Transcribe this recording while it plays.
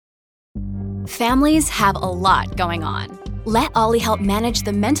Families have a lot going on. Let Ollie help manage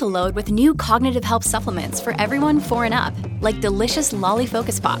the mental load with new cognitive help supplements for everyone 4 and up, like delicious Lolly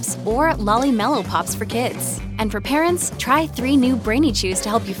Focus Pops or Lolly Mellow Pops for kids. And for parents, try 3 new Brainy Chews to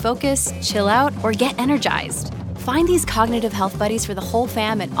help you focus, chill out, or get energized. Find these cognitive health buddies for the whole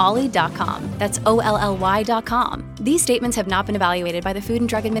fam at ollie.com. That's OLLY.com. These statements have not been evaluated by the Food and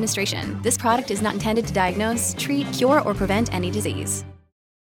Drug Administration. This product is not intended to diagnose, treat, cure, or prevent any disease.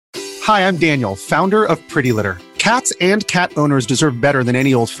 Hi, I'm Daniel, founder of Pretty Litter. Cats and cat owners deserve better than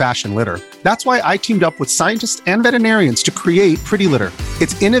any old-fashioned litter. That's why I teamed up with scientists and veterinarians to create Pretty Litter.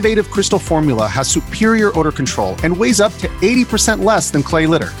 Its innovative crystal formula has superior odor control and weighs up to 80% less than clay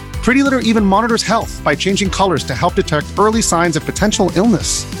litter. Pretty Litter even monitors health by changing colors to help detect early signs of potential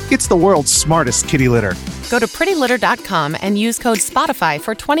illness. It's the world's smartest kitty litter. Go to prettylitter.com and use code SPOTIFY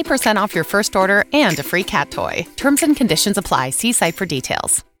for 20% off your first order and a free cat toy. Terms and conditions apply. See site for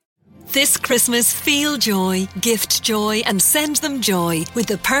details. This Christmas, feel joy, gift joy, and send them joy with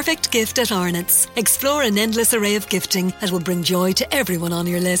the perfect gift at Arnott's. Explore an endless array of gifting that will bring joy to everyone on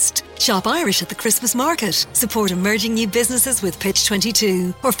your list. Shop Irish at the Christmas market. Support emerging new businesses with Pitch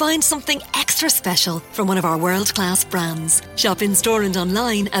 22. Or find something extra special from one of our world-class brands. Shop in-store and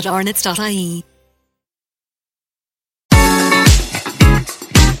online at arnotts.ie.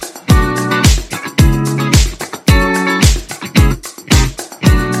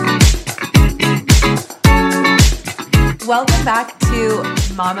 Welcome back to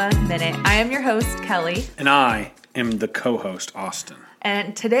Mama Minute. I am your host, Kelly. And I am the co-host, Austin.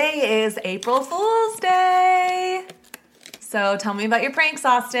 And today is April Fool's Day. So tell me about your pranks,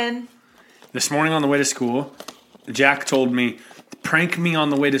 Austin. This morning on the way to school, Jack told me, prank me on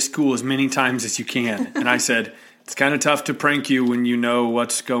the way to school as many times as you can. And I said, it's kind of tough to prank you when you know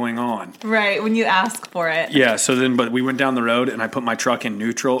what's going on. Right, when you ask for it. Yeah, but we went down the road and I put my truck in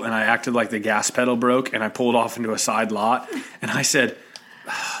neutral and I acted like the gas pedal broke and I pulled off into a side lot. And I said,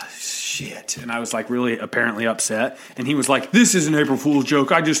 shit. And I was like really apparently upset. And he was like, this is an April Fool's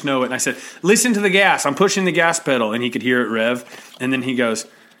joke. I just know it. And I said, listen to the gas. I'm pushing the gas pedal. And he could hear it rev. And then he goes,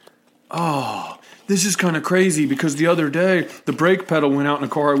 oh, this is kind of crazy because the other day the brake pedal went out in the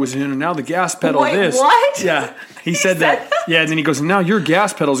car I was in and now the gas pedal this. What? Yeah. He said that. Yeah, and then he goes, now your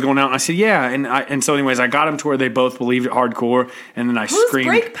gas pedal's going out. And I said, yeah. And so anyways, I got him to where they both believed it hardcore. And then I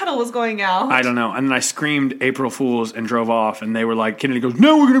screamed. Whose brake pedal was going out? I don't know. And then I screamed April Fools and drove off. And they were like, Kennedy goes,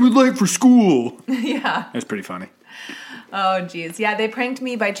 no, we're going to be late for school. Yeah. It was pretty funny. Oh, geez. Yeah, they pranked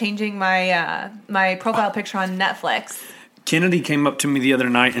me by changing my my profile picture on Netflix. Kennedy came up to me the other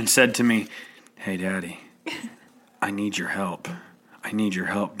night and said to me, hey, Daddy, I need your help. I need your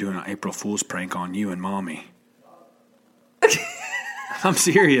help doing an April Fool's prank on you and Mommy. I'm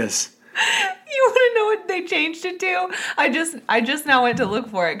serious. You want to know what they changed it to? I just now went to look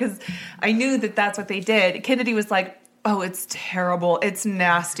for it because I knew that that's what they did. Kennedy was like, oh, it's terrible. It's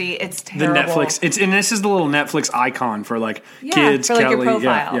nasty. It's terrible. The Netflix. And this is the little Netflix icon for like kids, for like Kelly. your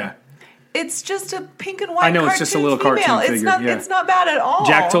profile. Yeah. It's just a pink and white. I know, it's just a little female. cartoon figure. It's not bad at all.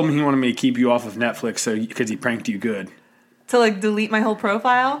 Jack told me he wanted me to keep you off of Netflix because he pranked you good. To like delete my whole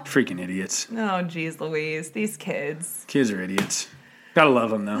profile? Freaking idiots. Oh, geez, Louise. These kids. Kids are idiots. Gotta love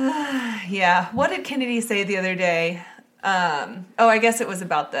them, though. Yeah. What did Kennedy say the other day? I guess it was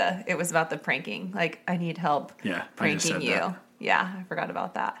about the pranking. Like, I need help pranking you. That. Yeah, I forgot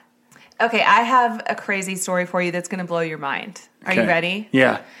about that. Okay, I have a crazy story for you that's going to blow your mind. Are you ready?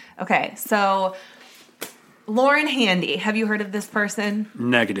 Yeah. Okay, so Lauren Handy. Have you heard of this person?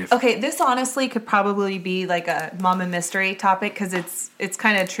 Negative. Okay, this honestly could probably be like a mama mystery topic because it's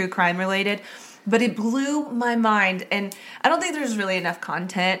kind of true crime related. But it blew my mind, and I don't think there's really enough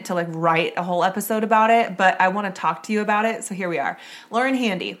content to like write a whole episode about it, but I want to talk to you about it, so here we are. Lauren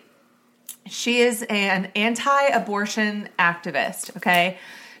Handy. She is an anti-abortion activist, okay?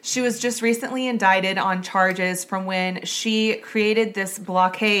 She was just recently indicted on charges from when she created this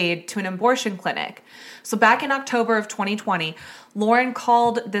blockade to an abortion clinic. So back in October of 2020, Lauren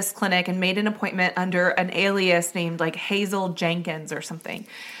called this clinic and made an appointment under an alias named like Hazel Jenkins or something.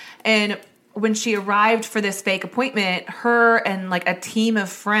 And when she arrived for this fake appointment, her and like a team of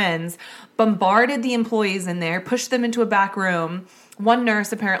friends bombarded the employees in there, pushed them into a back room. One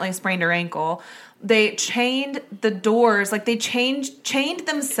nurse apparently sprained her ankle. They chained the doors, like they chained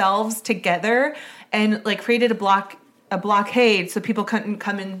themselves together and like created a blockade so people couldn't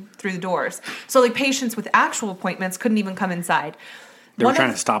come in through the doors. So like patients with actual appointments couldn't even come inside. They were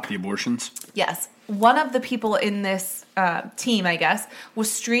trying to stop the abortions? Yes. one of the people in this team, I guess,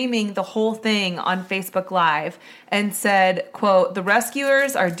 was streaming the whole thing on Facebook Live and said, quote, "The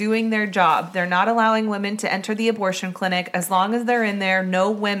rescuers are doing their job. They're not allowing women to enter the abortion clinic. As long as they're in there,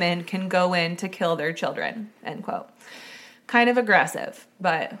 no women can go in to kill their children," end quote. Kind of aggressive,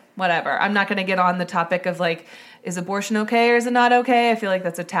 but whatever. I'm not going to get on the topic of like, is abortion okay or is it not okay? I feel like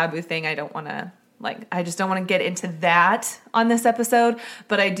that's a taboo thing. I just don't want to get into that on this episode,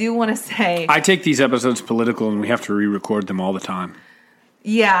 but I do want to say... I take these episodes political and we have to re-record them all the time.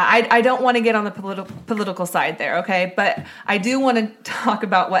 Yeah, I don't want to get on the political side there, okay? But I do want to talk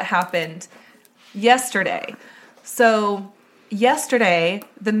about what happened yesterday. So yesterday,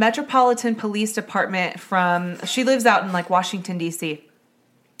 the Metropolitan Police Department she lives out in like Washington, D.C.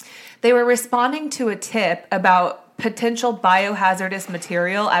 They were responding to a tip about potential biohazardous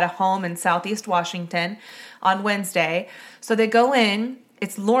material at a home in Southeast Washington on Wednesday. So they go in,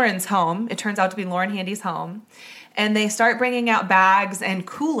 it's Lauren's home. It turns out to be Lauren Handy's home. And they start bringing out bags and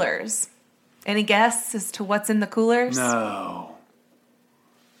coolers. Any guess as to what's in the coolers? No.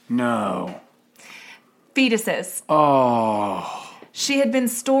 Fetuses. Oh. She had been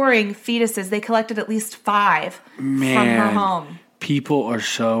storing fetuses. They collected at least 5 from her home. People are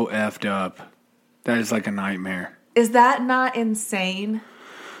so effed up. That is like a nightmare. Is that not insane?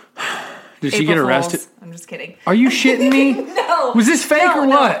 Did she get arrested? Fools. I'm just kidding. Are you shitting me? No. Was this fake or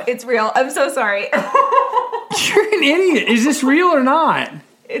what? No, it's real. I'm so sorry. You're an idiot. Is this real or not?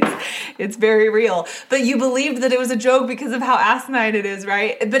 It's very real. But you believed that it was a joke because of how asinine it is,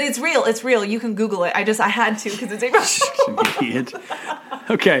 right? But it's real. It's real. You can Google it. I had to because it's an idiot.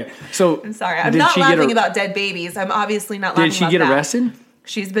 Okay, so I'm sorry. I'm not laughing about dead babies. I'm obviously not laughing about that. Did she get arrested?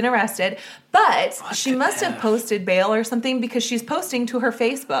 She's been arrested, but she must have posted bail or something because she's posting to her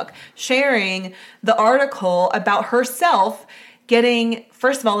Facebook, sharing the article about herself getting,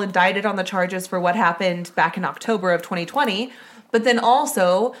 first of all, indicted on the charges for what happened back in October of 2020, but then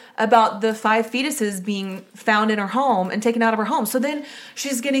also about the 5 fetuses being found in her home and taken out of her home. So then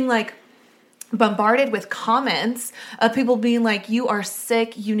she's getting like bombarded with comments of people being like, "You are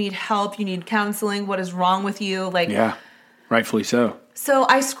sick, you need help, you need counseling, what is wrong with you?" Like, yeah, rightfully so. So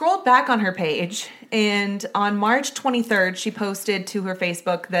I scrolled back on her page, and on March 23rd, she posted to her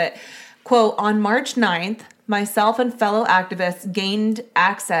Facebook that, quote, "On March 9th, myself and fellow activists gained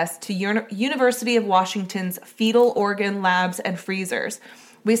access to University of Washington's fetal organ labs and freezers.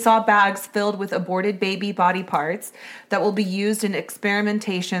 We saw bags filled with aborted baby body parts that will be used in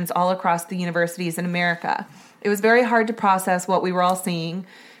experimentations all across the universities in America. It was very hard to process what we were all seeing.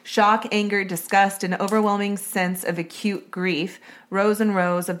 Shock, anger, disgust, an overwhelming sense of acute grief. Rows and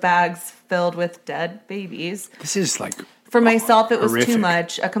rows of bags filled with dead babies. This is like... For myself, it was horrific. Too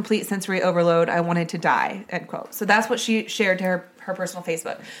much, a complete sensory overload. I wanted to die," end quote. So that's what she shared to her personal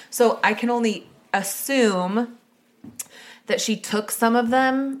Facebook. So I can only assume that she took some of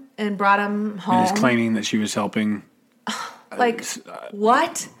them and brought them home. And is claiming that she was helping. Like,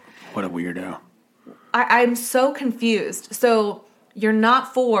 what? What a weirdo. I'm so confused. So you're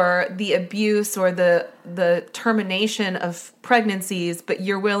not for the abuse or the termination of pregnancies, but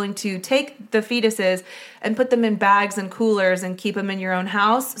you're willing to take the fetuses and put them in bags and coolers and keep them in your own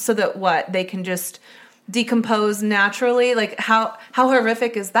house so that what? They can just decompose naturally? Like, how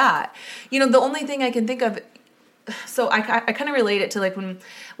horrific is that? You know, the only thing I can think of, so I kind of relate it to like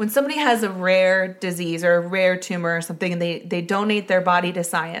when somebody has a rare disease or a rare tumor or something and they donate their body to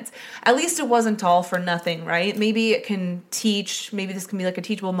science. At least it wasn't all for nothing, right? Maybe it can teach, maybe this can be like a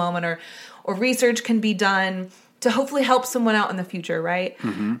teachable moment or research can be done to hopefully help someone out in the future, right?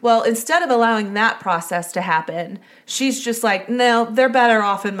 Mm-hmm. Well, instead of allowing that process to happen, she's just like, no, they're better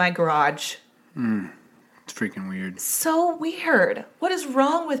off in my garage. It's freaking weird. So weird. What is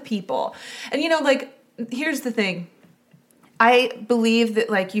wrong with people? And you know, like, here's the thing. I believe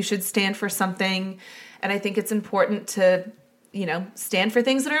that like you should stand for something, and I think it's important to, you know, stand for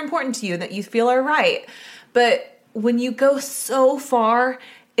things that are important to you that you feel are right. But when you go so far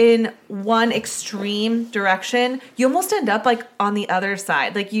in one extreme direction, you almost end up like on the other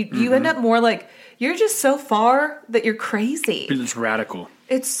side. Like you end up more like you're just so far that you're crazy. It's radical.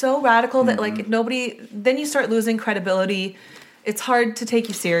 It's so radical that like then you start losing credibility. It's hard to take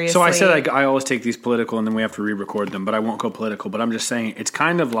you seriously. So I said I always take these political and then we have to re-record them, but I won't go political. But I'm just saying it's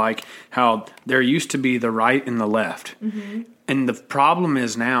kind of like how there used to be the right and the left. Mm-hmm. And the problem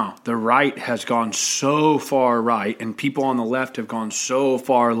is now the right has gone so far right and people on the left have gone so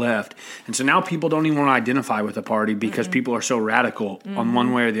far left. And so now people don't even want to identify with the party because people are so radical on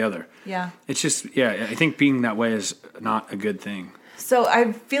one way or the other. Yeah. It's just, I think being that way is not a good thing. So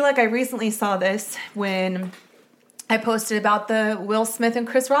I feel like I recently saw this when I posted about the Will Smith and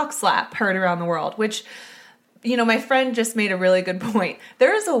Chris Rock slap heard around the world, which, you know, my friend just made a really good point.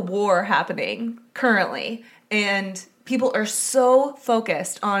 There is a war happening currently, and people are so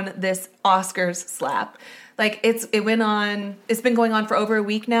focused on this Oscars slap. Like, it's been going on for over a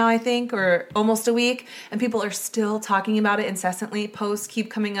week now, I think, or almost a week, and people are still talking about it incessantly. Posts keep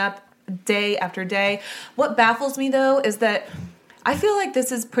coming up day after day. What baffles me, though, is that I feel like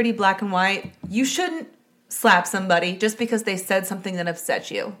this is pretty black and white. You shouldn't slap somebody just because they said something that upset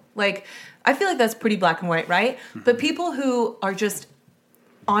you. Like, I feel like that's pretty black and white, right? But people who are just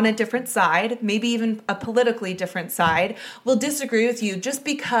on a different side, maybe even a politically different side, will disagree with you just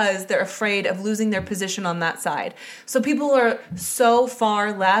because they're afraid of losing their position on that side. So people are so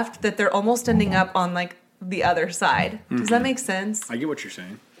far left that they're almost ending up on, like, the other side. Does that make sense? I get what you're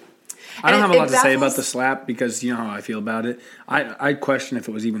saying. I don't have a lot to say about the slap because you know how I feel about it. I question if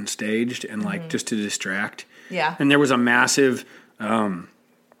it was even staged and like just to distract. Yeah. And there was a massive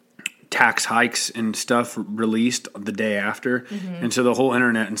tax hikes and stuff released the day after. And so the whole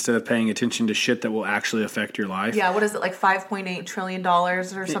internet, instead of paying attention to shit that will actually affect your life. Yeah, what is it, like $5.8 trillion or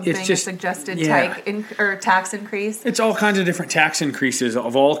something, it's just, a suggested yeah. tax increase? It's all kinds of different tax increases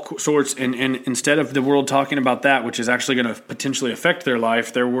of all sorts. And instead of the world talking about that, which is actually going to potentially affect their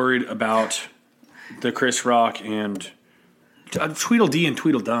life, they're worried about the Chris Rock and Tweedledee and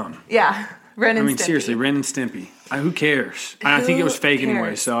Tweedledum. Yeah, Ren and Stimpy. Seriously, Ren and Stimpy. Who cares? I think it was fake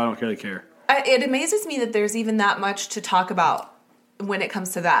anyway, so I don't really care. It amazes me that there's even that much to talk about when it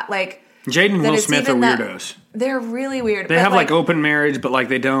comes to that. Like, Jaden and Will Smith are weirdos. They're really weird. They have like open marriage, but like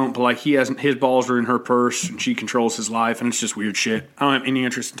they don't. But like his balls are in her purse, and she controls his life, and it's just weird shit. I don't have any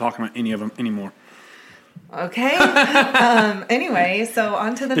interest in talking about any of them anymore. Okay. Anyway, so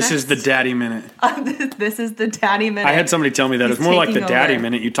on to the next. This is the daddy minute. This is the daddy minute. I had somebody tell me that. It's more like the daddy over.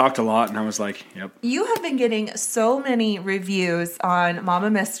 minute. You talked a lot, and I was like, yep. You have been getting so many reviews on Mama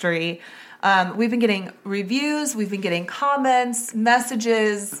Mystery. We've been getting reviews. We've been getting comments,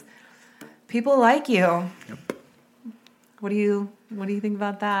 messages. People like you. Yep. What do you think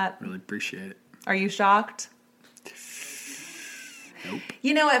about that? Really appreciate it. Are you shocked? Nope.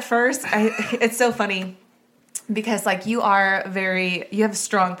 You know, at first, it's so funny. Because, like, you have a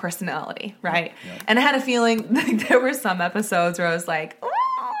strong personality, right? Yep. And I had a feeling like there were some episodes where I was like,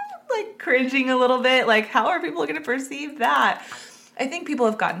 like cringing a little bit. Like, how are people going to perceive that? I think people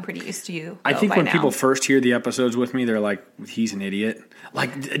have gotten pretty used to you. I think when people first hear the episodes with me, they're like, he's an idiot.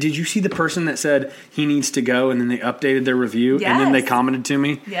 Like, did you see the person that said he needs to go and then they updated their review? Yes. And then they commented to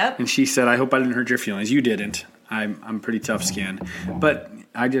me? Yep. And she said, I hope I didn't hurt your feelings. You didn't. I'm pretty tough skinned. But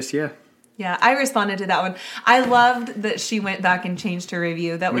I just, yeah. Yeah, I responded to that one. I loved that she went back and changed her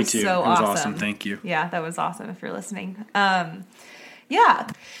review. That was so awesome. It was awesome. Thank you. Yeah, that was awesome if you're listening. Yeah.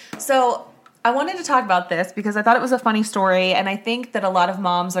 So I wanted to talk about this because I thought it was a funny story, and I think that a lot of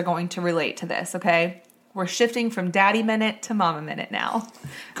moms are going to relate to this, okay? We're shifting from Daddy Minute to Mama Minute now.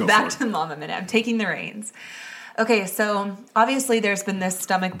 Back to Mama Minute. I'm taking the reins. Okay, so obviously there's been this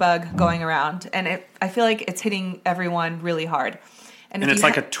stomach bug going around, and I feel like it's hitting everyone really hard. And it's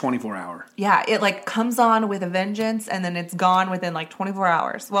like a 24-hour. Yeah, it like comes on with a vengeance, and then it's gone within like 24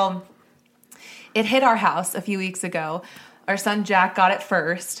 hours. Well, it hit our house a few weeks ago. Our son Jack got it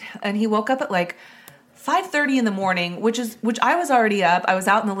first, and he woke up at like 5:30 in the morning, which I was already up. I was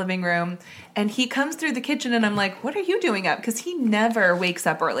out in the living room, and he comes through the kitchen, and I'm like, "What are you doing up?" Because he never wakes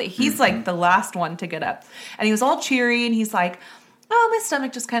up early. He's like the last one to get up, and he was all cheery, and he's like, "Oh, my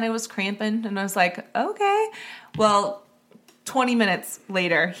stomach just kind of was cramping," and I was like, "Okay." Well, 20 minutes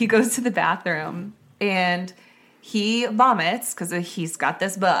later, he goes to the bathroom and he vomits because he's got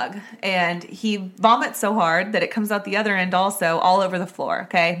this bug. And he vomits so hard that it comes out the other end also all over the floor.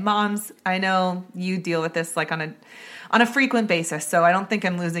 Okay, moms, I know you deal with this like on a frequent basis, so I don't think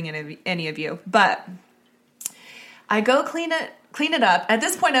I'm losing any of you. But I go clean it up. At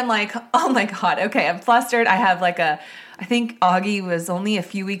this point, I'm like, oh my God, okay, I'm flustered. I have I think Augie was only a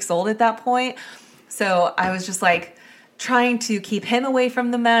few weeks old at that point. So I was just like, trying to keep him away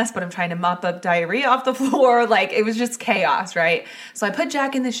from the mess, but I'm trying to mop up diarrhea off the floor. Like, it was just chaos, right? So I put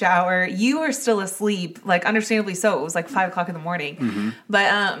Jack in the shower. You were still asleep, like, understandably so. It was like 5 o'clock in the morning. Mm-hmm. But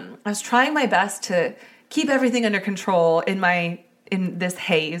I was trying my best to keep everything under control in this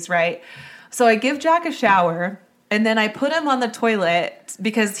haze, right? So I give Jack a shower, and then I put him on the toilet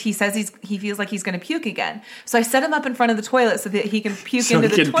because he says he feels like he's going to puke again. So I set him up in front of the toilet so that he can puke into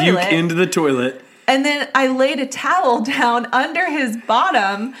the toilet. And then I laid a towel down under his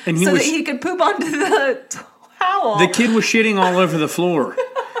bottom that he could poop onto the towel. The kid was shitting all over the floor.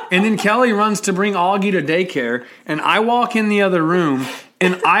 And then Kelly runs to bring Augie to daycare, and I walk in the other room,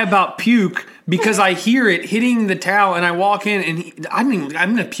 and I about puke because I hear it hitting the towel, and I walk in, and I'm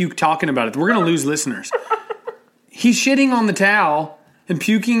going to puke talking about it. We're going to lose listeners. He's shitting on the towel and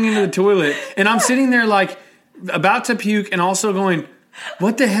puking into the toilet, and I'm sitting there like about to puke and also going,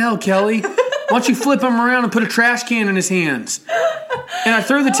 what the hell, Kelly? Why don't you flip him around and put a trash can in his hands? And I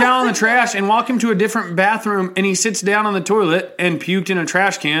throw the towel in the trash and walk him to a different bathroom, and he sits down on the toilet and puked in a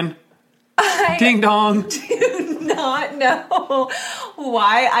trash can. Ding dong. Do not know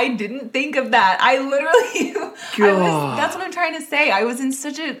why I didn't think of that. I literally, that's what I'm trying to say. I was in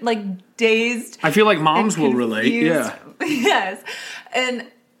such a dazed. I feel like moms will relate. Yeah. Yes.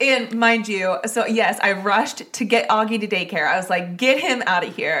 And mind you, so yes, I rushed to get Augie to daycare. I was like, get him out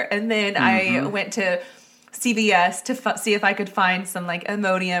of here. And then I went to CVS to see if I could find some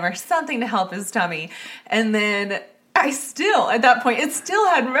Imodium or something to help his tummy. And then I still, at that point, it still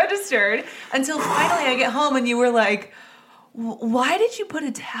hadn't registered until finally I get home and you were like, why did you put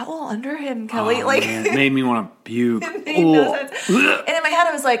a towel under him, Kelly? Man, it made me want to puke. It made no sense. And in my head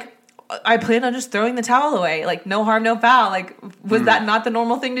I was like, I plan on just throwing the towel away. No harm, no foul. Was that not the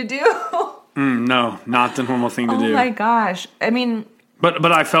normal thing to do? No, not the normal thing to do. Oh my gosh. I mean...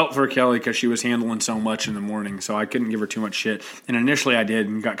 But I felt for Kelly because she was handling so much in the morning, so I couldn't give her too much shit. And initially I did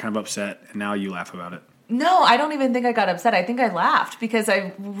and got kind of upset, and now you laugh about it. No, I don't even think I got upset. I think I laughed because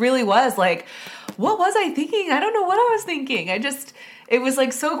I really was like, what was I thinking? I don't know what I was thinking. It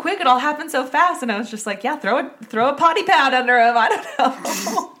was so quick. It all happened so fast. And I was just like, yeah, throw a potty pad under him. I don't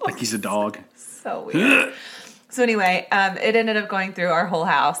know. Like he's a dog. So weird. So anyway, it ended up going through our whole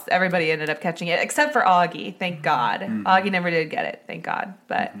house. Everybody ended up catching it except for Augie. Thank God. Augie never did get it. Thank God.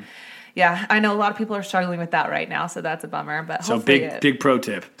 But yeah, I know a lot of people are struggling with that right now. So that's a bummer. But so big pro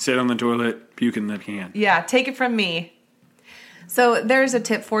tip. Sit on the toilet, puke in the can. Yeah, take it from me. So there's a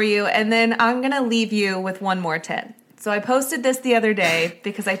tip for you. And then I'm going to leave you with one more tip. So I posted this the other day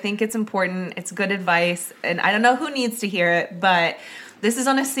because I think it's important. It's good advice. And I don't know who needs to hear it, but this is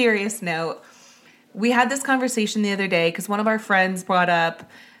on a serious note. We had this conversation the other day because one of our friends brought up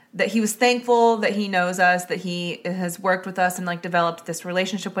that he was thankful that he knows us, that he has worked with us and developed this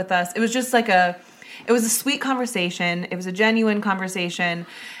relationship with us. It was just it was a sweet conversation. It was a genuine conversation.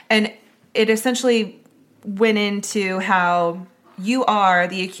 And it essentially went into how you are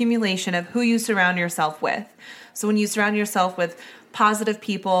the accumulation of who you surround yourself with. So when you surround yourself with positive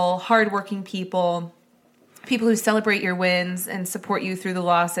people, hardworking people, people who celebrate your wins and support you through the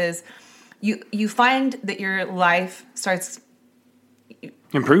losses, you find that your life starts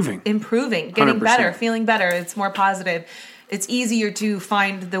improving, getting 100%. Better, feeling better. It's more positive. It's easier to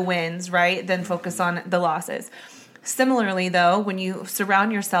find the wins, right, than focus on the losses. Similarly, though, when you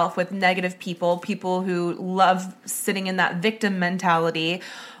surround yourself with negative people who love sitting in that victim mentality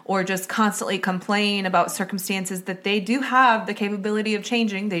or just constantly complain about circumstances that they do have the capability of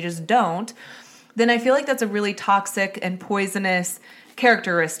changing, they just don't, then I feel like that's a really toxic and poisonous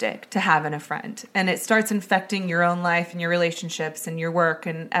characteristic to have in a friend. And it starts infecting your own life and your relationships and your work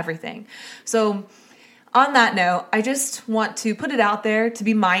and everything. So on that note, I just want to put it out there to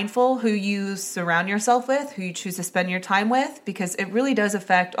be mindful who you surround yourself with, who you choose to spend your time with, because it really does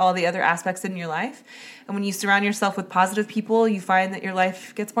affect all the other aspects in your life. And when you surround yourself with positive people, you find that your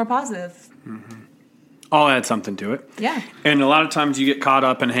life gets more positive. Mm-hmm. I'll add something to it. Yeah. And a lot of times you get caught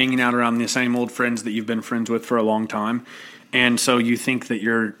up in hanging out around the same old friends that you've been friends with for a long time. And so you think that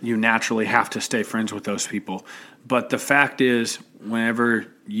you naturally have to stay friends with those people. But the fact is, whenever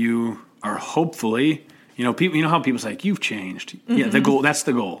you are hopefully, people, how people say, you've changed. Mm-hmm. Yeah, that's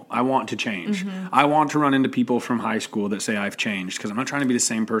the goal. I want to change. Mm-hmm. I want to run into people from high school that say I've changed because I'm not trying to be the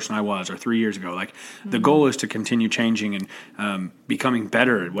same person I was or 3 years ago. The goal is to continue changing and becoming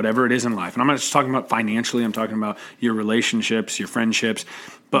better at whatever it is in life. And I'm not just talking about financially. I'm talking about your relationships, your friendships.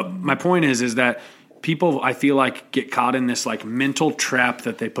 But my point is that people, I feel like, get caught in this mental trap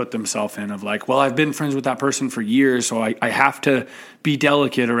that they put themselves in of well, I've been friends with that person for years, so I have to be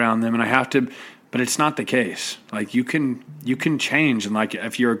delicate around them and I have to, but it's not the case. You can change, and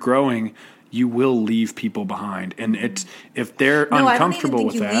if you're growing, you will leave people behind. And it's, if they're uncomfortable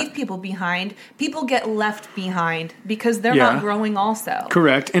with that. I don't even think you leave people behind. People get left behind because they're not growing also.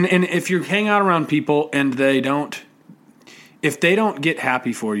 Correct. And if you hang out around people and if they don't get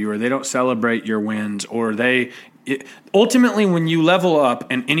happy for you or they don't celebrate your wins or ultimately when you level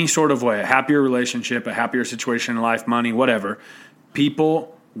up in any sort of way, a happier relationship, a happier situation in life, money, whatever,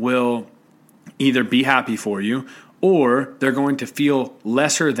 people will either be happy for you or they're going to feel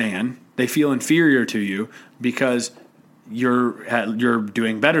lesser than, they feel inferior to you because you're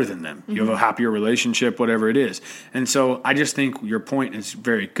doing better than them. Mm-hmm. You have a happier relationship, whatever it is. And so I just think your point is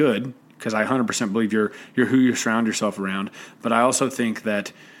very good, because I 100% believe you're who you surround yourself around. But I also think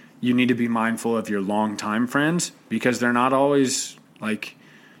that you need to be mindful of your longtime friends because they're not always like,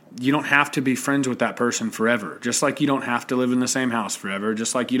 you don't have to be friends with that person forever. Just like you don't have to live in the same house forever.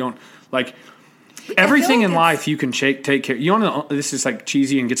 Just like you don't, like, everything in life you can take care. You want to, this is like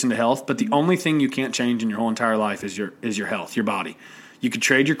cheesy and gets into health, but the only thing you can't change in your whole entire life is your health, your body. You could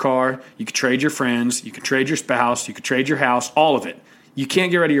trade your car, you could trade your friends, you could trade your spouse, you could trade your house, all of it. You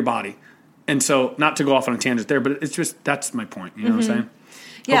can't get rid of your body. And so, not to go off on a tangent there, but it's just, that's my point. You know what I'm saying?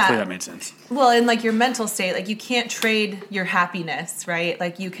 Yeah. Hopefully that made sense. Well, and like your mental state, like you can't trade your happiness, right?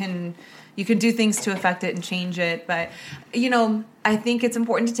 Like you can do things to affect it and change it. But, I think it's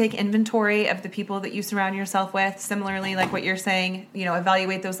important to take inventory of the people that you surround yourself with. Similarly, like what you're saying,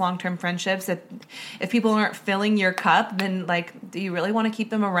 evaluate those long-term friendships. If people aren't filling your cup, then like, do you really want to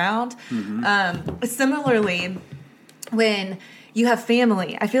keep them around? Similarly, when you have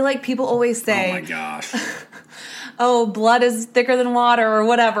family, I feel like people always say, oh my gosh. oh, blood is thicker than water or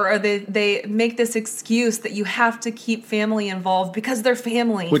whatever, or they make this excuse that you have to keep family involved because they're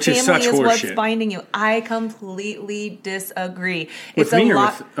family. Which family is such is what's horseshit. binding you. I completely disagree. With me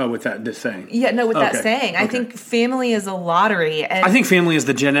or with this saying? Yeah, no, with that Okay. saying. I think family is a lottery. And I think family is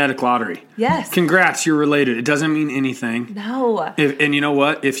the genetic lottery. Yes. Congrats, you're related. It doesn't mean anything. No. And you know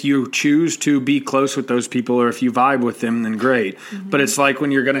what? If you choose to be close with those people or if you vibe with them, then great. But it's like when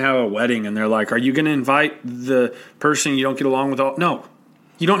you're going to have a wedding and they're like, are you going to invite the person you don't get along with? No.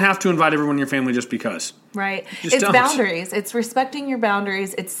 You don't have to invite everyone in your family just because. Right. Just It's don't. boundaries. It's respecting your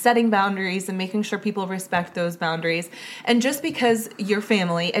boundaries. It's setting boundaries and making sure people respect those boundaries. And just because you're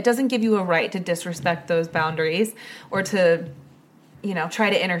family, it doesn't give you a right to disrespect those boundaries or to, try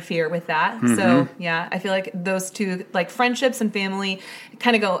to interfere with that. So, yeah, I feel like those two, like friendships and family,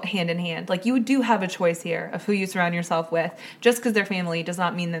 kind of go hand in hand. Like you do have a choice here of who you surround yourself with. Just because they're family does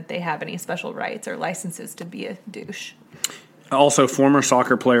not mean that they have any special rights or licenses to be a douche. Also, former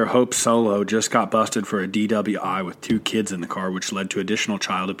soccer player Hope Solo just got busted for a DWI with 2 kids in the car, which led to additional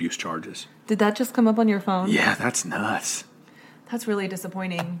child abuse charges. Did that just come up on your phone? Yeah, that's nuts. That's really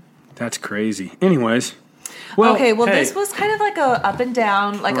disappointing. That's crazy. Anyways. Well, okay, well, hey, this was kind of like a up and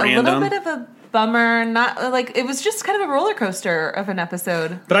down, like Random. a little bit of a bummer. Not like it was just kind of a roller coaster of an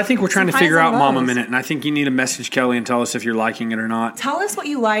episode. But I think we're trying to Some figure highs out and Mama lows. Minute, and I think you need to message Kelly and tell us if you're liking it or not. Tell us what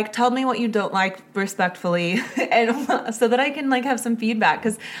you like. Tell me what you don't like, respectfully, and so that I can like have some feedback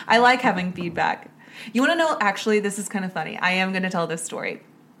because I like having feedback. You want to know? Actually, this is kind of funny. I am going to tell this story.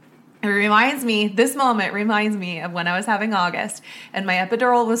 This moment reminds me of when I was having August and my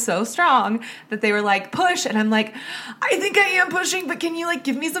epidural was so strong that they were like, push. And I'm like, I think I am pushing, but can you like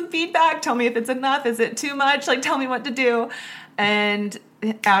give me some feedback? Tell me if it's enough. Is it too much? Like, tell me what to do. And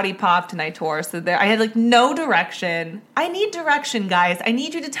Audi popped and I tore. So I had like no direction. I need direction, guys. I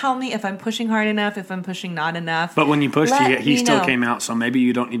need you to tell me if I'm pushing hard enough, if I'm pushing not enough. But when you pushed, Let he me still know. came out, so maybe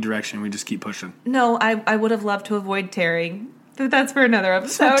you don't need direction. We just keep pushing. No, I would have loved to avoid tearing. But that's for another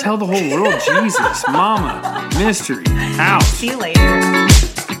episode. Tell the whole world, Jesus, Mama, mystery, out. See you later.